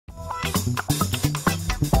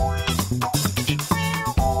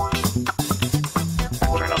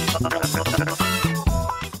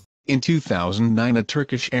In 2009, a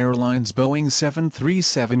Turkish Airlines Boeing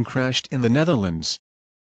 737 crashed in the Netherlands.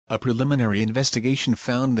 A preliminary investigation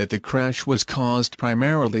found that the crash was caused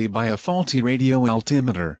primarily by a faulty radio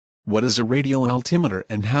altimeter. What is a radio altimeter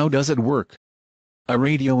and how does it work? A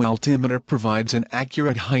radio altimeter provides an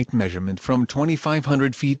accurate height measurement from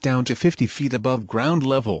 2,500 feet down to 50 feet above ground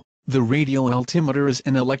level. The radio altimeter is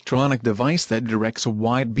an electronic device that directs a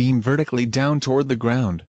wide beam vertically down toward the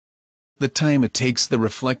ground. The time it takes the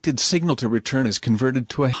reflected signal to return is converted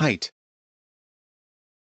to a height.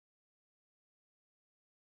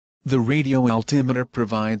 The radio altimeter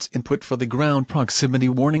provides input for the ground proximity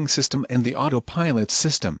warning system and the autopilot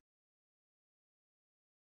system.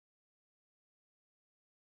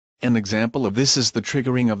 An example of this is the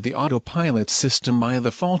triggering of the autopilot system by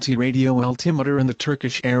the faulty radio altimeter in the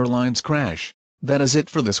Turkish Airlines crash. That is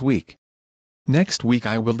it for this week. Next week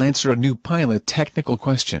I will answer a new pilot technical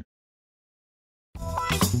question.